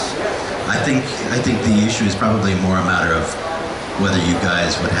us. I think the issue is probably more a matter of whether you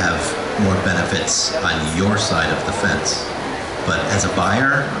guys would have more benefits on your side of the fence. But as a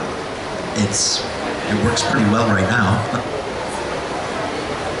buyer, it works pretty well right now.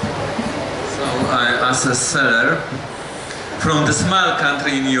 So as a seller, from the small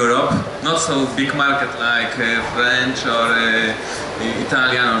country in Europe, not so big market like French or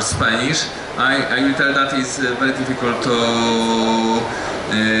Italian or Spanish, I will tell that it's very difficult to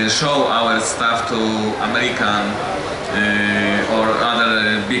show our stuff to American or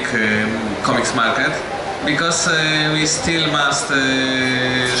other big comics market, because we still must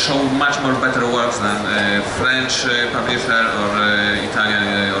show much more better works than French publisher or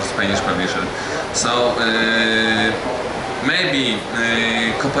Italian or Spanish publisher. So maybe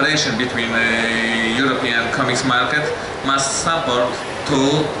cooperation between European comics market must support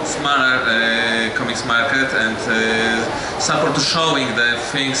to smaller comics market and support to showing the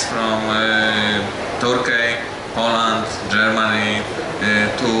things from Turkey, Poland, Germany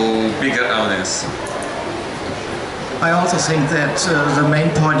to bigger audience. I also think that the main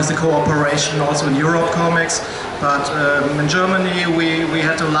point is the cooperation also in Europe comics, but in Germany we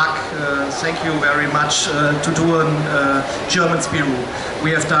had the luck, thank you very much, to do a German Spirou. We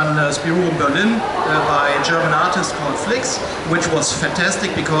have done Spirou in Berlin by a German artist called Flix, which was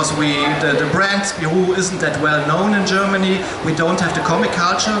fantastic because the brand Spirou isn't that well known in Germany. We don't have the comic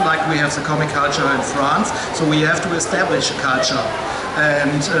culture like we have the comic culture in France, so we have to establish a culture.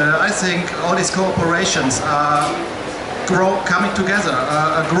 And I think all these cooperations are coming together,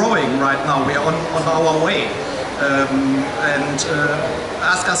 are growing right now. We are on our way.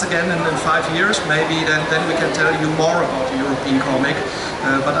 Ask us again in 5 years, maybe then we can tell you more about the European comic.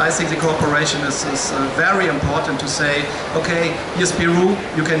 But I think the cooperation is very important to say, okay, here's Spirou,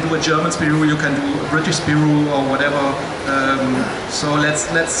 you can do a German Spirou, you can do a British Spirou or whatever. So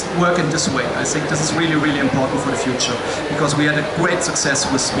let's work in this way. I think this is really, really important for the future, because we had a great success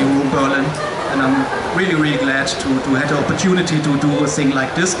with Spirou in Berlin, and I'm really, really glad to have the opportunity to do a thing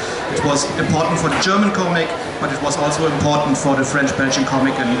like this. It was important for the German comic, but it was also important for the French-Belgian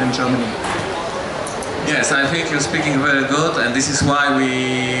comic in Germany. Yes, I think you're speaking very good, and this is why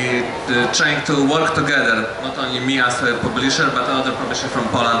we trying to work together. Not only me as a publisher, but other publisher from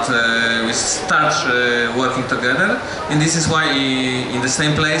Poland. We start working together, and this is why in the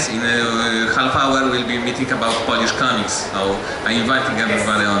same place, in a half hour, we'll be meeting about Polish comics. So I'm inviting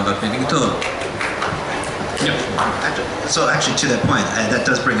everybody on that meeting too. Yep. So actually, to that point, that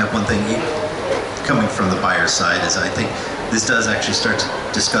does bring up one thing. Coming from the buyer's side, is I think this does actually start to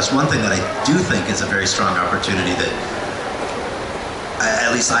discuss one thing that I do think is a very strong opportunity that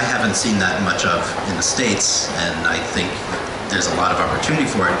at least I haven't seen that much of in the States, and I think there's a lot of opportunity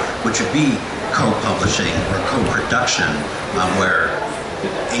for it, which would be co-publishing or co-production, where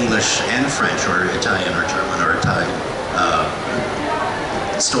English and French or Italian or German or Italian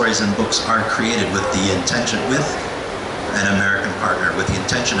stories and books are created with the intention, with an American partner, with the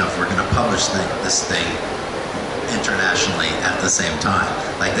intention of we're going to publish this thing internationally at the same time.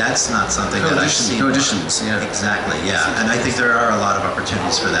 Like, that's not something that I've seen. Co-editions, yeah. Exactly, yeah. And I think there are a lot of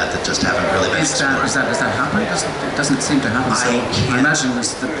opportunities for that that just haven't really been explored. Does that happen? It doesn't seem to happen. I imagine the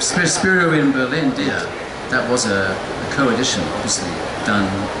Spirou in Berlin did. Yeah. That was a co-edition, obviously, done,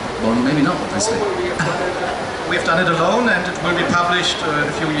 well, maybe not, obviously. We've done it alone, and it will be published in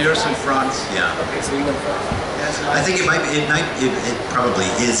a few years in France. Yeah. I think it probably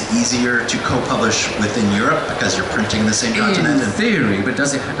is easier to co-publish within Europe because you're printing the same continent. In theory, but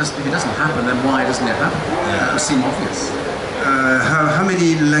if it doesn't happen, then why doesn't it happen? Yeah. That would seem obvious. How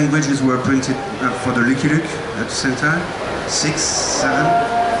many languages were printed for the Lucky Luke at the same time? 6, 7?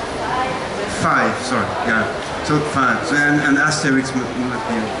 5, sorry, yeah. So 5. So, and Asterix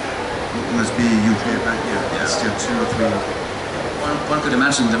must be UK, but yeah, still 2 or 3. One could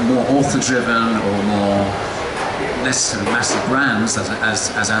imagine that more author-driven or more less massive brands, as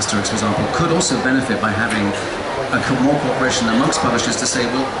Asterix, for example, could also benefit by having more cooperation amongst publishers to say,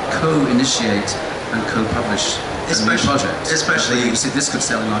 we'll co-initiate and co-publish a new project. Especially, you see, this could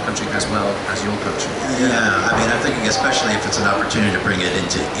sell in our country as well as your country. Yeah, I mean, I'm thinking especially if it's an opportunity to bring it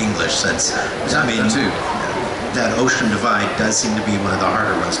into English. Since I mean, too. That ocean divide does seem to be one of the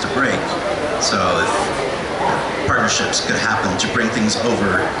harder ones to break. So if partnerships could happen to bring things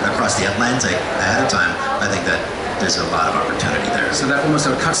over across the Atlantic ahead of time, I think that there's a lot of opportunity there. So that almost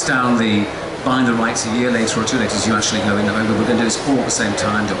sort of cuts down the buying the rights a year later or 2 later, as you actually go in November. We're going to do this all at the same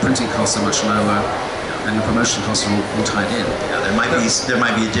time. The printing costs are much lower, and the promotion costs are all tied in. Yeah, there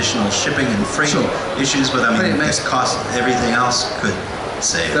might be additional shipping and freight issues, but I mean, this cost, everything else could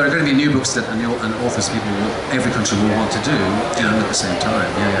save. There are going to be new books that and authors, every country will want to do at the same time.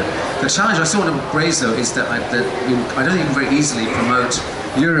 The challenge I still want to raise though is that I don't think you can very easily promote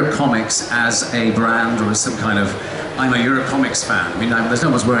Europe Comics as a brand or as some kind of I'm a Europe Comics fan. I mean, there's no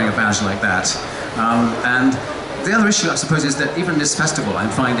one's wearing a badge like that. And the other issue, I suppose, is that even this festival, I'm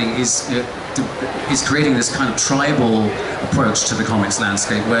finding, is creating this kind of tribal approach to the comics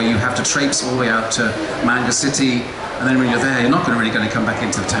landscape, where you have to traipse all the way out to Manga City, and then when you're there, you're not really going to come back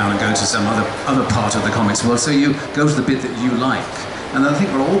into the town and go to some other part of the comics world. So you go to the bit that you like. And I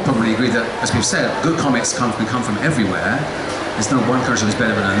think we'll all probably agree that, as we've said, good comics can come from everywhere. There's no one country that's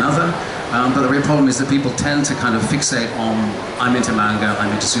better than another. But the real problem is that people tend to kind of fixate on, I'm into manga,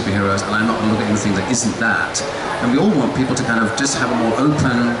 I'm into superheroes, and I'm not going to look at anything that isn't that. And we all want people to kind of just have a more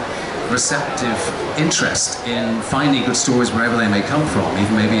open, receptive interest in finding good stories wherever they may come from,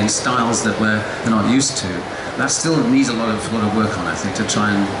 even maybe in styles that they're not used to. That still needs a lot of work on, I think, to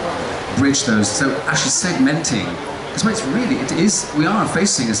try and bridge those. So actually segmenting, because we are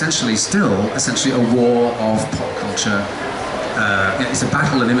facing essentially a war of pop culture. It's a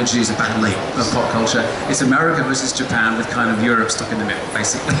battle of images, a battle of pop culture. It's America versus Japan with kind of Europe stuck in the middle,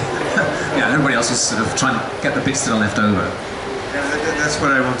 basically. Everybody else is sort of trying to get the bits that are left over. Yeah, that's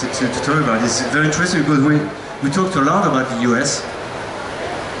what I wanted to talk about. It's very interesting because we talked a lot about the US,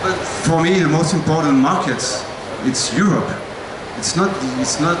 but for me the most important market, it's Europe. It's not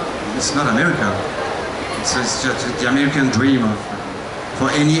America. It's just the American dream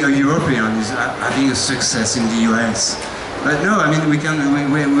for any European is having a success in the US. But no, I mean we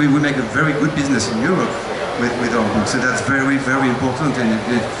make a very good business in Europe with our books, so that's very, very important, and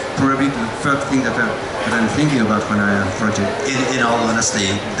it's probably the first thing that I'm thinking about when I have a project. In all honesty,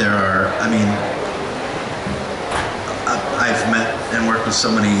 there are, I mean, I've met and worked with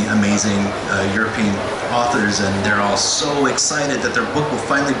so many amazing European authors, and they're all so excited that their book will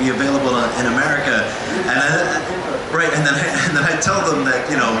finally be available in America. And then I tell them that,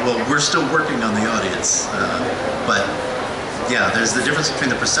 well, we're still working on the audience, but yeah, there's the difference between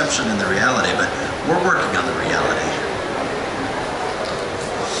the perception and the reality, but we're working on the reality.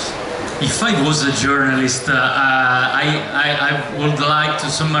 If I was a journalist, I would like to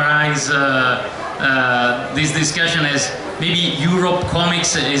summarize this discussion as maybe Europe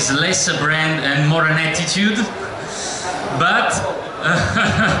Comics is less a brand and more an attitude, but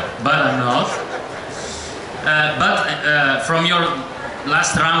I'm not. But from your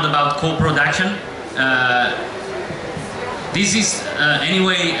last round about co-production, this is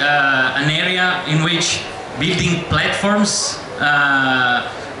anyway an area in which building platforms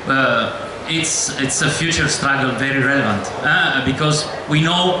it's a future struggle, very relevant, because we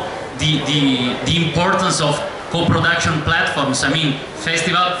know the importance of co-production platforms. I mean,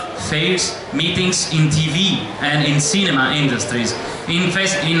 festival, fairs, meetings in TV and in cinema industries. In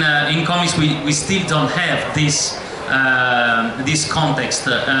comics, we still don't have this context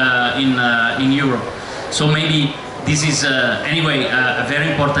in Europe. So maybe this is anyway a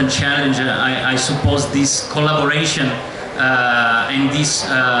very important challenge. I suppose this collaboration and this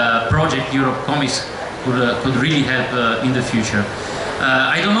project Europe Comics could really help in the future.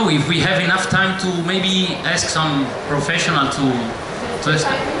 I don't know if we have enough time to maybe ask some professional to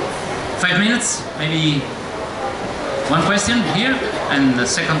 5 minutes, maybe one question here and the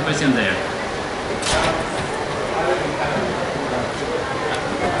second question there.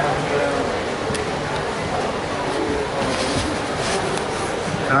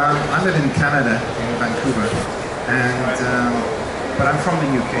 I live in Canada, in Vancouver, but I'm from the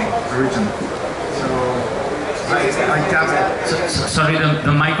UK originally. So I dabble. Sorry,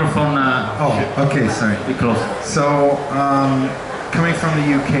 the microphone. Oh, okay, sorry. Be close. So coming from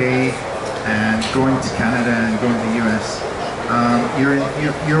the UK and going to Canada and going to the US,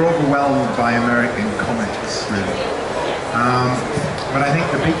 you're overwhelmed by American comics, really. But I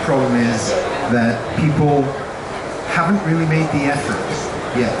think the big problem is that people haven't really made the effort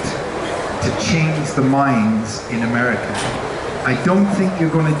yet to change the minds in America. I don't think you're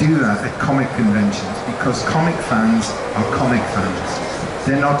going to do that at comic conventions, because comic fans are comic fans.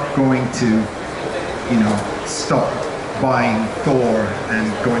 They're not going to, stop buying Thor and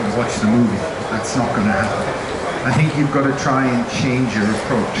going to watch the movie. That's not going to happen. I think you've got to try and change your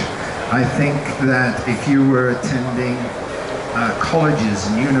approach. I think that if you were attending colleges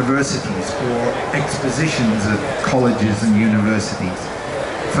and universities or expositions at colleges and universities,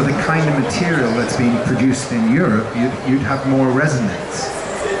 for the kind of material that's being produced in Europe, you'd have more resonance.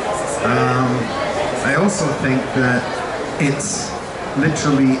 I also think that it's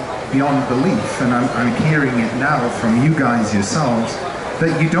literally beyond belief, and I'm hearing it now from you guys yourselves,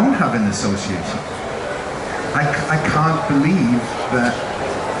 that you don't have an association. I can't believe that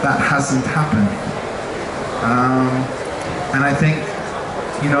that hasn't happened. And I think,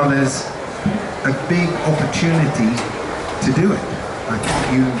 you know, there's a big opportunity to do it. I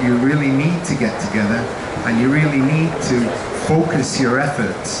think you really need to get together, and you really need to focus your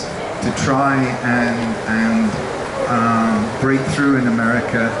efforts to try and break through in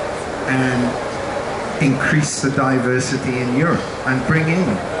America and increase the diversity in Europe and bring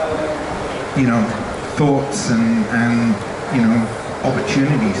in, you know, thoughts and you know,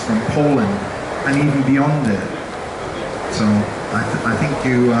 opportunities from Poland and even beyond it. So I think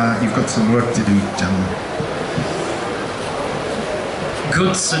you've got some work to do, gentlemen.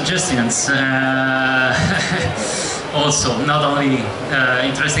 Good suggestions. Also, not only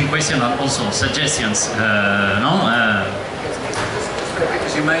interesting question, but also suggestions.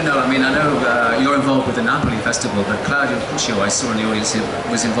 As you may know, I mean, I know you're involved with the Napoli Festival, but Claudio Puccio, I saw in the audience,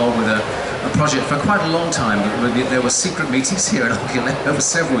 was involved with a project for quite a long time. There were secret meetings here at Angoulême over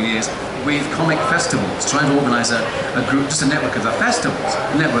several years with comic festivals, trying to organise a group, just a network of the festivals,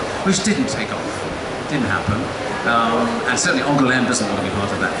 a network which didn't take off, didn't happen. And certainly Angoulême doesn't want to be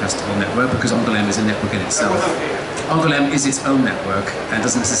part of that festival network, because Angoulême is a network in itself. Angoulême is its own network and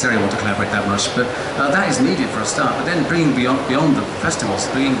doesn't necessarily want to collaborate that much, but that is needed for a start. But then bringing beyond the festivals,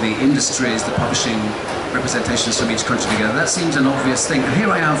 bringing the industries, the publishing representations from each country together, that seems an obvious thing. And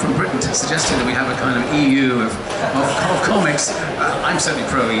here I am from Britain suggesting that we have a kind of EU of comics. I'm certainly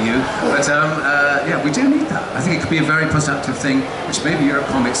pro-EU, but yeah, we do need that. I think it could be a very productive thing, which maybe Europe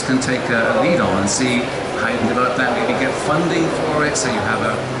Comics can take a lead on and see how you can develop that, maybe get funding for it, so you have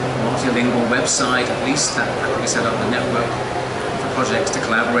a multilingual website, at least that could be set up a network for projects to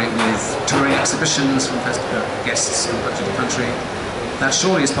collaborate with touring exhibitions from guests from country to country. That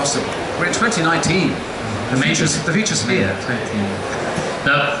surely is possible. We're in 2019. The future's here.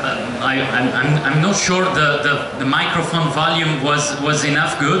 I'm not sure the microphone volume was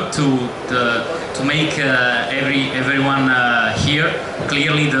enough good to make everyone hear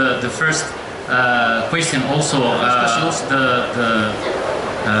clearly the first question. Also,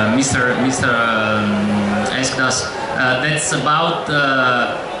 Mr. asked us, that's about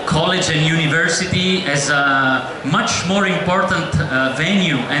college and university as a much more important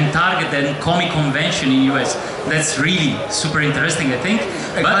venue and target than comic convention in US. That's really super interesting, I think.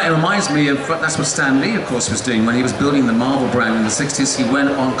 But it reminds me of, that's what Stan Lee, of course, was doing when he was building the Marvel brand in the 60s. He went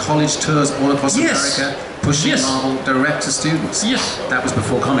on college tours all across America, pushing Marvel direct to students. Yes. That was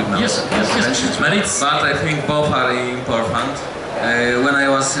before comic novels. Yes. But I think both are important. When I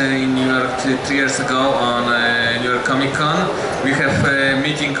was in New York 3 years ago on New York Comic Con, we have a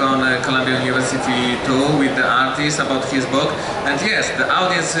meeting on Columbia University too with the artist about his book, and yes, the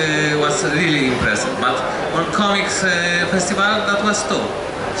audience was really impressed. But on Comics Festival, that was too.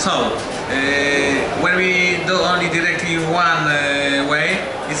 So when we do only directly one way,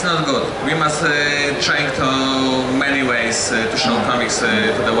 it's not good. We must try to many ways to show comics to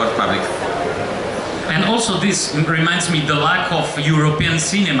the world public. And also this reminds me the lack of European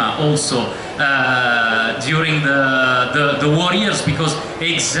cinema also during the war years, because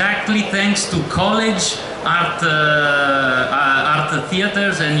exactly thanks to college art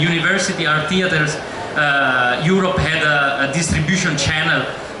theaters and university art theaters, Europe had a distribution channel,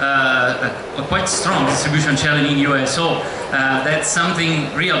 a quite strong distribution channel in US. So that's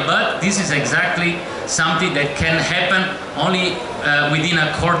something real, but this is exactly something that can happen only within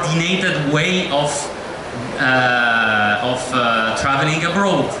a coordinated way of traveling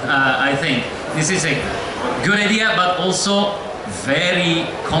abroad. I think this is a good idea, but also very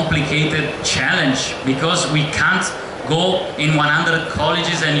complicated challenge, because we can't go in 100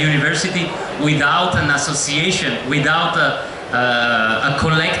 colleges and university without an association, without a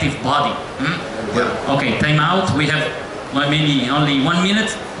collective body. Yeah. Okay, time out. We have maybe only 1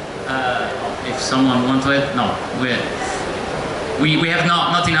 minute. If someone wants to add, no, we have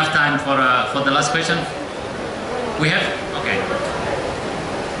not enough time for the last question. We have? Okay.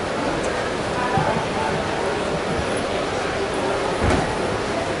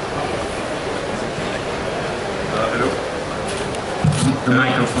 Hello? The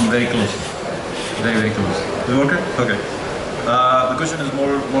microphone very close. Very close. Is it okay? Okay. The question is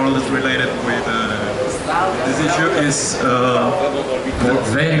more or less related with this issue. Is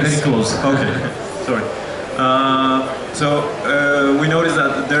very close. Okay, sorry. We noticed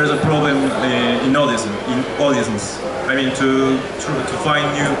that there is a problem in audiences. I mean, to find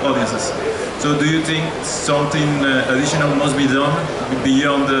new audiences. So, do you think something additional must be done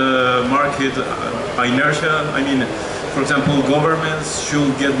beyond the market inertia? I mean, for example, governments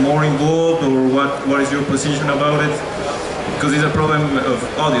should get more involved, or what is your position about it? Because it's a problem of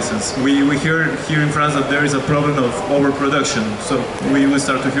audiences. We hear here in France that there is a problem of overproduction. So we will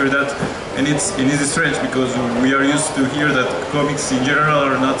start to hear that, and it is strange because we are used to hear that comics in general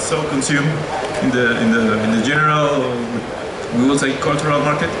are not so consumed in the general, we will say, cultural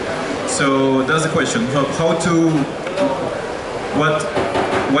market. So that's the question.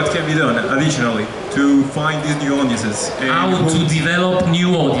 What can be done additionally to find these new audiences? How to develop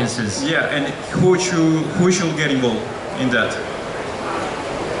new audiences? Yeah, and who should get involved in that?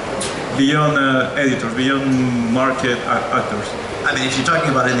 Beyond editors, beyond market actors. I mean, if you're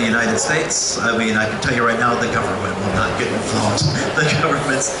talking about in the United States, I mean, I can tell you right now, the government will not get involved. The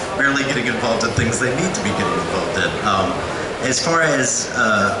government's barely getting involved in things they need to be getting involved in. As far as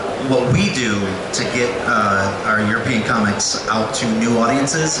what we do to get our European comics out to new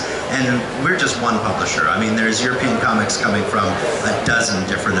audiences, and we're just one publisher. I mean, there's European comics coming from a dozen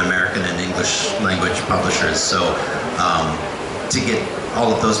different American and English language publishers. So to get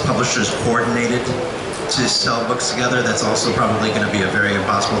all of those publishers coordinated to sell books together, that's also probably going to be a very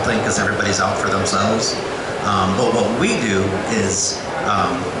impossible thing because everybody's out for themselves. But what we do is,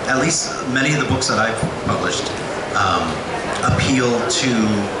 at least many of the books that I've published, appeal to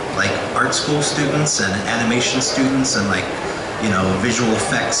like art school students and animation students and like, you know, visual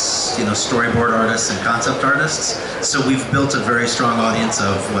effects, you know, storyboard artists and concept artists. So we've built a very strong audience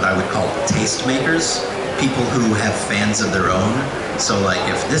of what I would call taste makers, people who have fans of their own. So like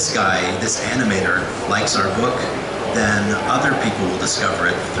if this guy, this animator likes our book, then other people will discover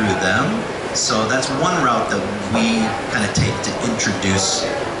it through them. So that's one route that we kind of take to introduce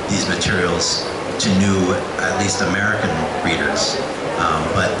these materials to new, at least American readers.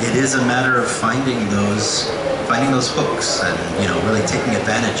 But it is a matter of finding those hooks and, you know, really taking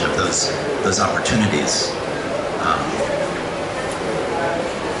advantage of those opportunities.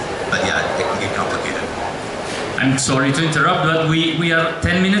 But yeah, it can get complicated. I'm sorry to interrupt, but we are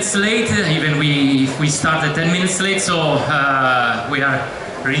 10 minutes late, even if we started 10 minutes late, so we are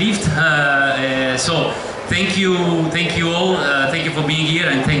relieved. So thank you all, thank you for being here,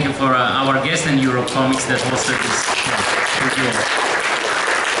 and thank you for our guest and Europe Comics that hosted this. Thank you all.